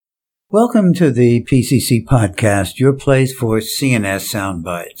Welcome to the PCC Podcast, your place for CNS sound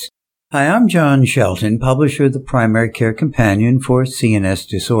bites. Hi, I'm John Shelton, publisher of the Primary Care Companion for CNS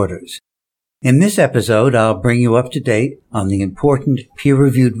Disorders. In this episode, I'll bring you up to date on the important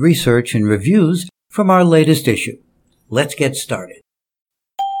peer-reviewed research and reviews from our latest issue. Let's get started.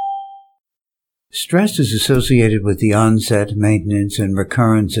 Stress is associated with the onset, maintenance, and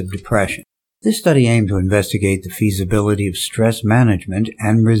recurrence of depression. This study aimed to investigate the feasibility of stress management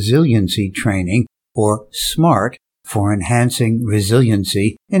and resiliency training, or SMART, for enhancing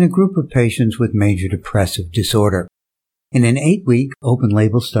resiliency in a group of patients with major depressive disorder. In an 8-week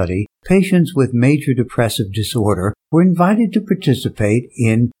open-label study, patients with major depressive disorder were invited to participate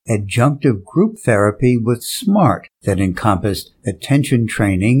in adjunctive group therapy with SMART that encompassed attention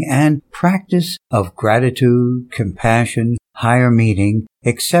training and practice of gratitude, compassion, higher meaning,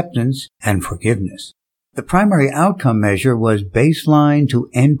 acceptance, and forgiveness. The primary outcome measure was baseline to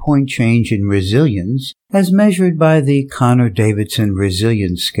endpoint change in resilience as measured by the Connor-Davidson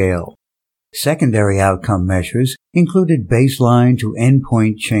Resilience Scale. Secondary outcome measures included baseline to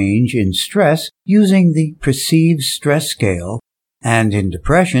endpoint change in stress using the Perceived Stress Scale and in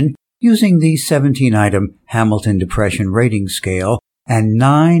depression using the 17-item Hamilton Depression Rating Scale and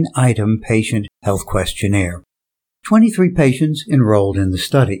 9-item Patient Health Questionnaire. 23 patients enrolled in the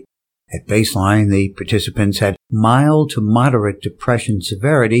study. At baseline, the participants had mild to moderate depression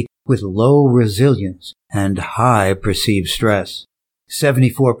severity with low resilience and high perceived stress.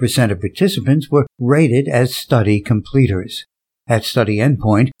 74% of participants were rated as study completers. At study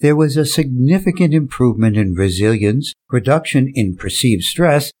endpoint, there was a significant improvement in resilience, reduction in perceived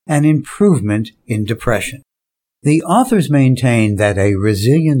stress, and improvement in depression. The authors maintain that a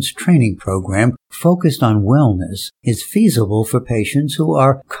resilience training program focused on wellness is feasible for patients who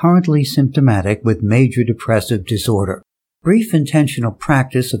are currently symptomatic with major depressive disorder. Brief intentional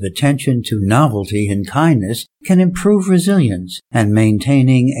practice of attention to novelty and kindness can improve resilience, and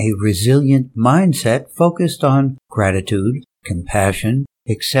maintaining a resilient mindset focused on gratitude, compassion,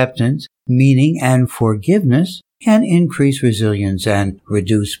 acceptance, meaning, and forgiveness can increase resilience and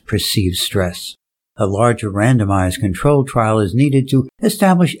reduce perceived stress. A larger randomized control trial is needed to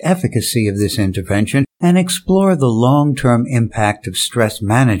establish efficacy of this intervention and explore the long-term impact of stress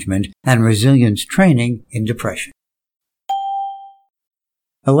management and resilience training in depression.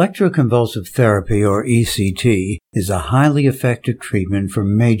 Electroconvulsive therapy, or ECT, is a highly effective treatment for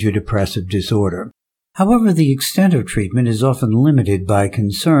major depressive disorder. However, the extent of treatment is often limited by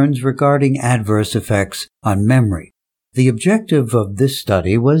concerns regarding adverse effects on memory. The objective of this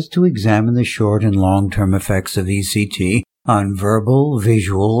study was to examine the short and long-term effects of ECT on verbal,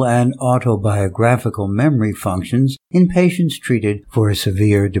 visual, and autobiographical memory functions in patients treated for a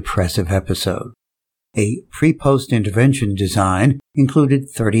severe depressive episode. A pre-post intervention design included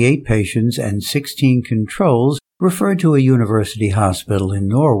 38 patients and 16 controls referred to a university hospital in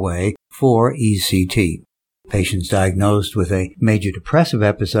Norway for ECT. Patients diagnosed with a major depressive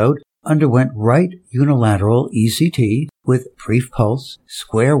episode underwent right unilateral ECT with brief pulse,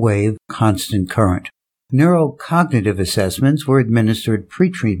 square wave, constant current. Neurocognitive assessments were administered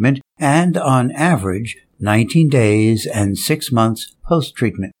pre-treatment and, on average, 19 days and 6 months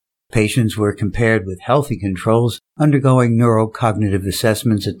post-treatment. Patients were compared with healthy controls undergoing neurocognitive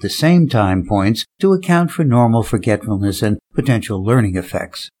assessments at the same time points to account for normal forgetfulness and potential learning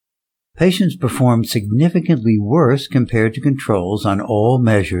effects. Patients performed significantly worse compared to controls on all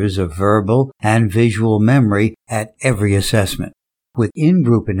measures of verbal and visual memory at every assessment, with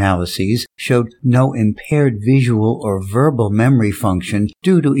in-group analyses showed no impaired visual or verbal memory function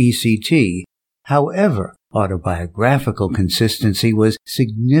due to ECT. However, autobiographical consistency was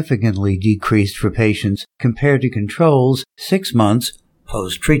significantly decreased for patients compared to controls 6 months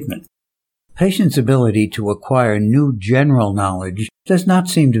post-treatment. Patients' ability to acquire new general knowledge does not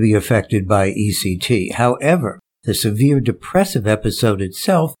seem to be affected by ECT. However, the severe depressive episode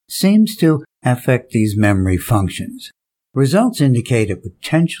itself seems to affect these memory functions. Results indicate a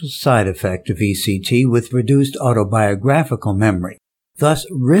potential side effect of ECT with reduced autobiographical memory. Thus,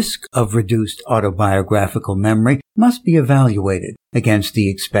 risk of reduced autobiographical memory must be evaluated against the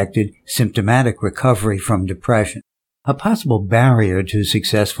expected symptomatic recovery from depression. A possible barrier to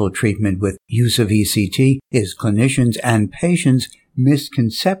successful treatment with use of ECT is clinicians' and patients'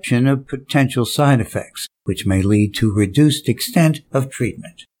 misconception of potential side effects, which may lead to reduced extent of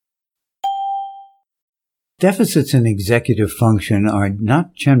treatment. Deficits in executive function are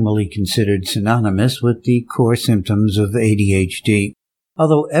not generally considered synonymous with the core symptoms of ADHD.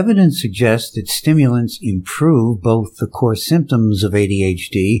 Although evidence suggests that stimulants improve both the core symptoms of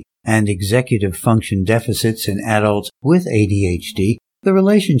ADHD and executive function deficits in adults with ADHD, the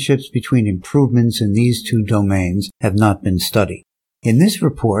relationships between improvements in these two domains have not been studied. In this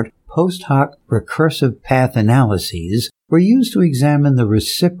report, post hoc recursive path analyses were used to examine the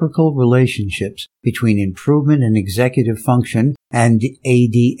reciprocal relationships between improvement in executive function and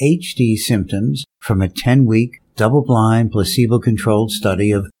ADHD symptoms from a 10-week, double-blind, placebo-controlled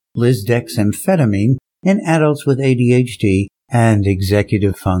study of lisdexamfetamine in adults with ADHD and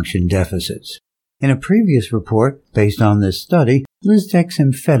executive function deficits. In a previous report based on this study,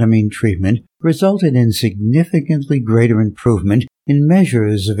 lisdexamfetamine treatment resulted in significantly greater improvement in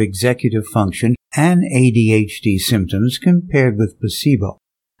measures of executive function and ADHD symptoms compared with placebo.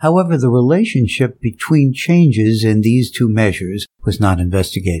 However, the relationship between changes in these two measures was not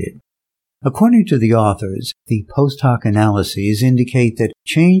investigated. According to the authors, the post hoc analyses indicate that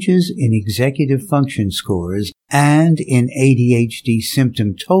changes in executive function scores and in ADHD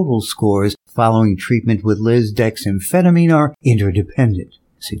symptom total scores following treatment with lisdexamfetamine are interdependent,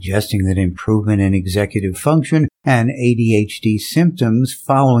 suggesting that improvement in executive function and ADHD symptoms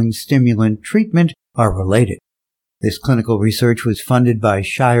following stimulant treatment are related. This clinical research was funded by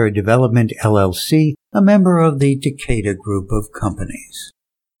Shire Development, LLC, a member of the Takeda Group of companies.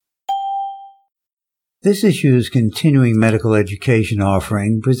 This issue's continuing medical education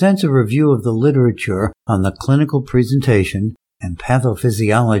offering presents a review of the literature on the clinical presentation and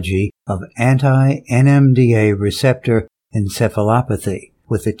pathophysiology of anti-NMDA receptor encephalopathy,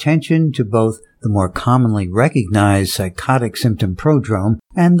 with attention to both the more commonly recognized psychotic symptom prodrome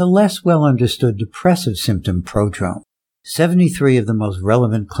and the less well-understood depressive symptom prodrome. 73 of the most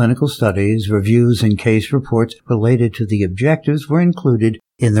relevant clinical studies, reviews, and case reports related to the objectives were included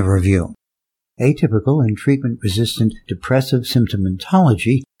in the review. Atypical and treatment-resistant depressive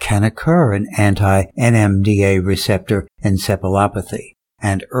symptomatology can occur in anti-NMDA receptor encephalopathy,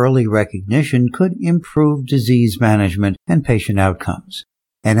 and early recognition could improve disease management and patient outcomes.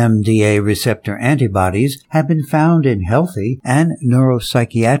 NMDA receptor antibodies have been found in healthy and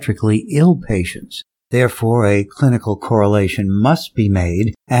neuropsychiatrically ill patients. Therefore, a clinical correlation must be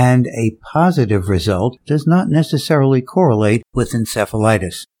made, and a positive result does not necessarily correlate with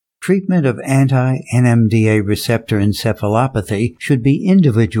encephalitis. Treatment of anti-NMDA receptor encephalopathy should be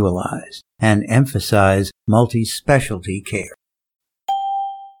individualized and emphasize multi-specialty care.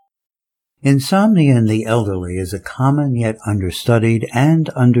 Insomnia in the elderly is a common yet understudied and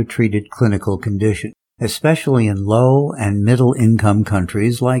undertreated clinical condition, especially in low and middle-income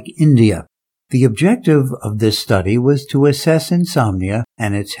countries like India. The objective of this study was to assess insomnia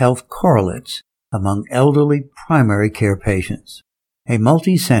and its health correlates among elderly primary care patients. A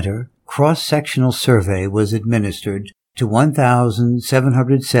multi-center, cross-sectional survey was administered to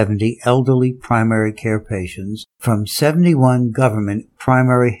 1,770 elderly primary care patients from 71 government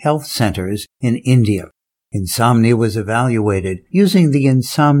primary health centers in India. Insomnia was evaluated using the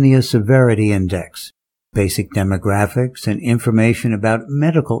Insomnia Severity Index. Basic demographics and information about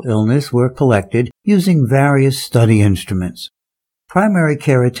medical illness were collected using various study instruments. Primary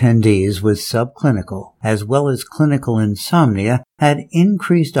care attendees with subclinical as well as clinical insomnia had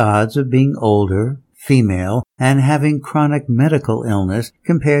increased odds of being older, female, and having chronic medical illness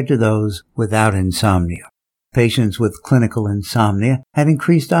compared to those without insomnia. Patients with clinical insomnia had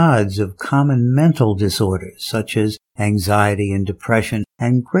increased odds of common mental disorders such as anxiety and depression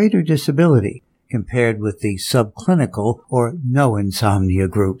and greater disability compared with the subclinical or no insomnia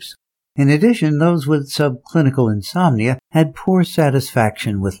groups. In addition, those with subclinical insomnia had poor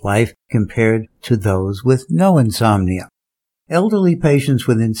satisfaction with life compared to those with no insomnia. Elderly patients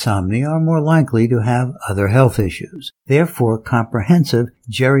with insomnia are more likely to have other health issues. Therefore, comprehensive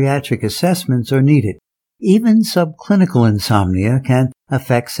geriatric assessments are needed. Even subclinical insomnia can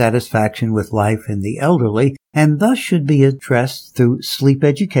affect satisfaction with life in the elderly and thus should be addressed through sleep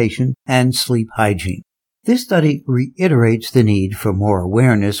education and sleep hygiene. This study reiterates the need for more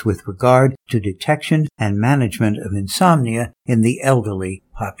awareness with regard to detection and management of insomnia in the elderly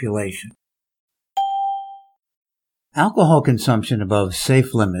population. Alcohol consumption above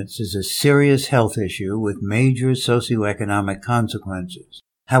safe limits is a serious health issue with major socioeconomic consequences.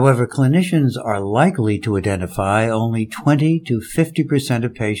 However, clinicians are likely to identify only 20 to 50%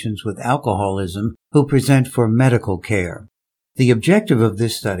 of patients with alcoholism who present for medical care. The objective of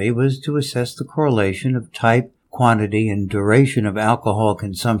this study was to assess the correlation of type, quantity, and duration of alcohol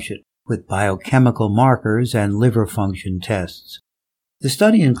consumption with biochemical markers and liver function tests. The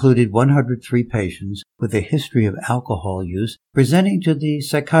study included 103 patients with a history of alcohol use presenting to the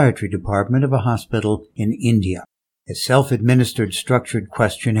psychiatry department of a hospital in India. A self-administered structured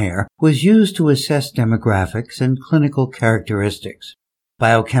questionnaire was used to assess demographics and clinical characteristics.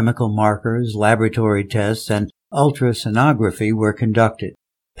 Biochemical markers, laboratory tests, and ultrasonography were conducted.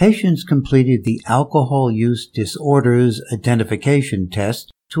 Patients completed the Alcohol Use Disorders Identification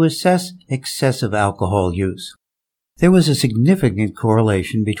Test to assess excessive alcohol use. There was a significant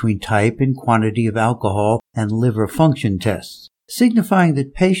correlation between type and quantity of alcohol and liver function tests, signifying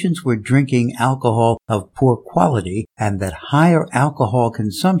that patients were drinking alcohol of poor quality and that higher alcohol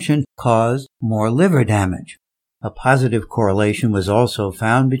consumption caused more liver damage. A positive correlation was also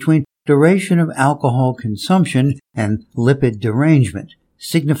found between duration of alcohol consumption and lipid derangement,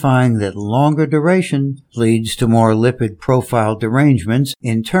 signifying that longer duration leads to more lipid profile derangements,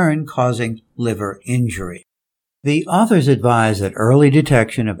 in turn causing liver injury. The authors advise that early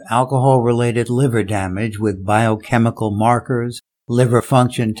detection of alcohol-related liver damage with biochemical markers, liver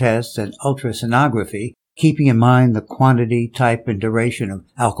function tests, and ultrasonography, keeping in mind the quantity, type, and duration of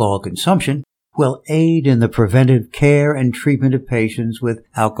alcohol consumption, will aid in the preventive care and treatment of patients with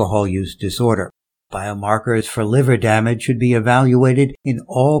alcohol use disorder. Biomarkers for liver damage should be evaluated in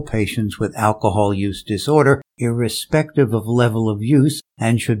all patients with alcohol use disorder, irrespective of level of use,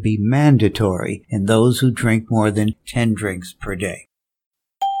 and should be mandatory in those who drink more than 10 drinks per day.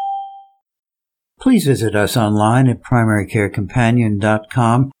 Please visit us online at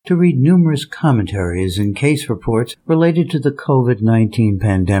primarycarecompanion.com to read numerous commentaries and case reports related to the COVID-19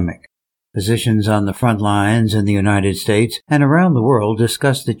 pandemic. Physicians on the front lines in the United States and around the world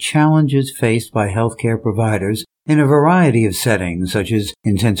discuss the challenges faced by healthcare providers in a variety of settings such as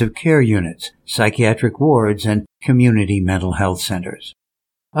intensive care units, psychiatric wards, and community mental health centers.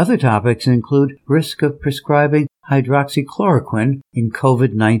 Other topics include risk of prescribing hydroxychloroquine in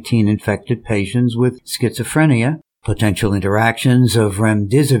COVID-19 infected patients with schizophrenia, potential interactions of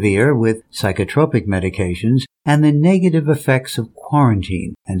remdesivir with psychotropic medications, and the negative effects of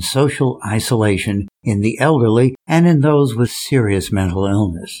quarantine and social isolation in the elderly and in those with serious mental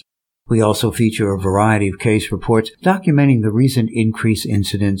illness. We also feature a variety of case reports documenting the recent increased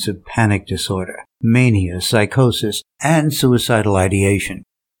incidence of panic disorder, mania, psychosis, and suicidal ideation.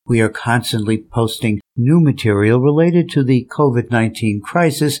 We are constantly posting new material related to the COVID-19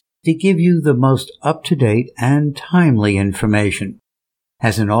 crisis to give you the most up-to-date and timely information.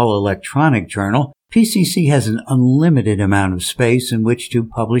 As an all-electronic journal, PCC has an unlimited amount of space in which to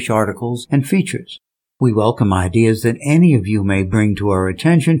publish articles and features. We welcome ideas that any of you may bring to our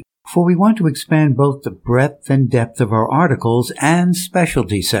attention, for we want to expand both the breadth and depth of our articles and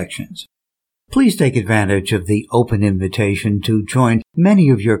specialty sections. Please take advantage of the open invitation to join many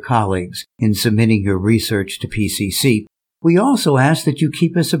of your colleagues in submitting your research to PCC. We also ask that you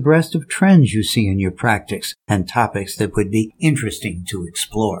keep us abreast of trends you see in your practice and topics that would be interesting to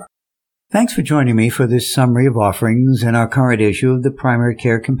explore. Thanks for joining me for this summary of offerings in our current issue of the Primary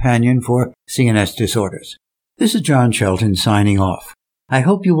Care Companion for CNS Disorders. This is John Shelton signing off. I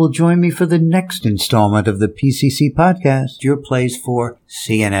hope you will join me for the next installment of the PCC podcast, your place for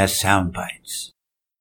CNS Soundbites.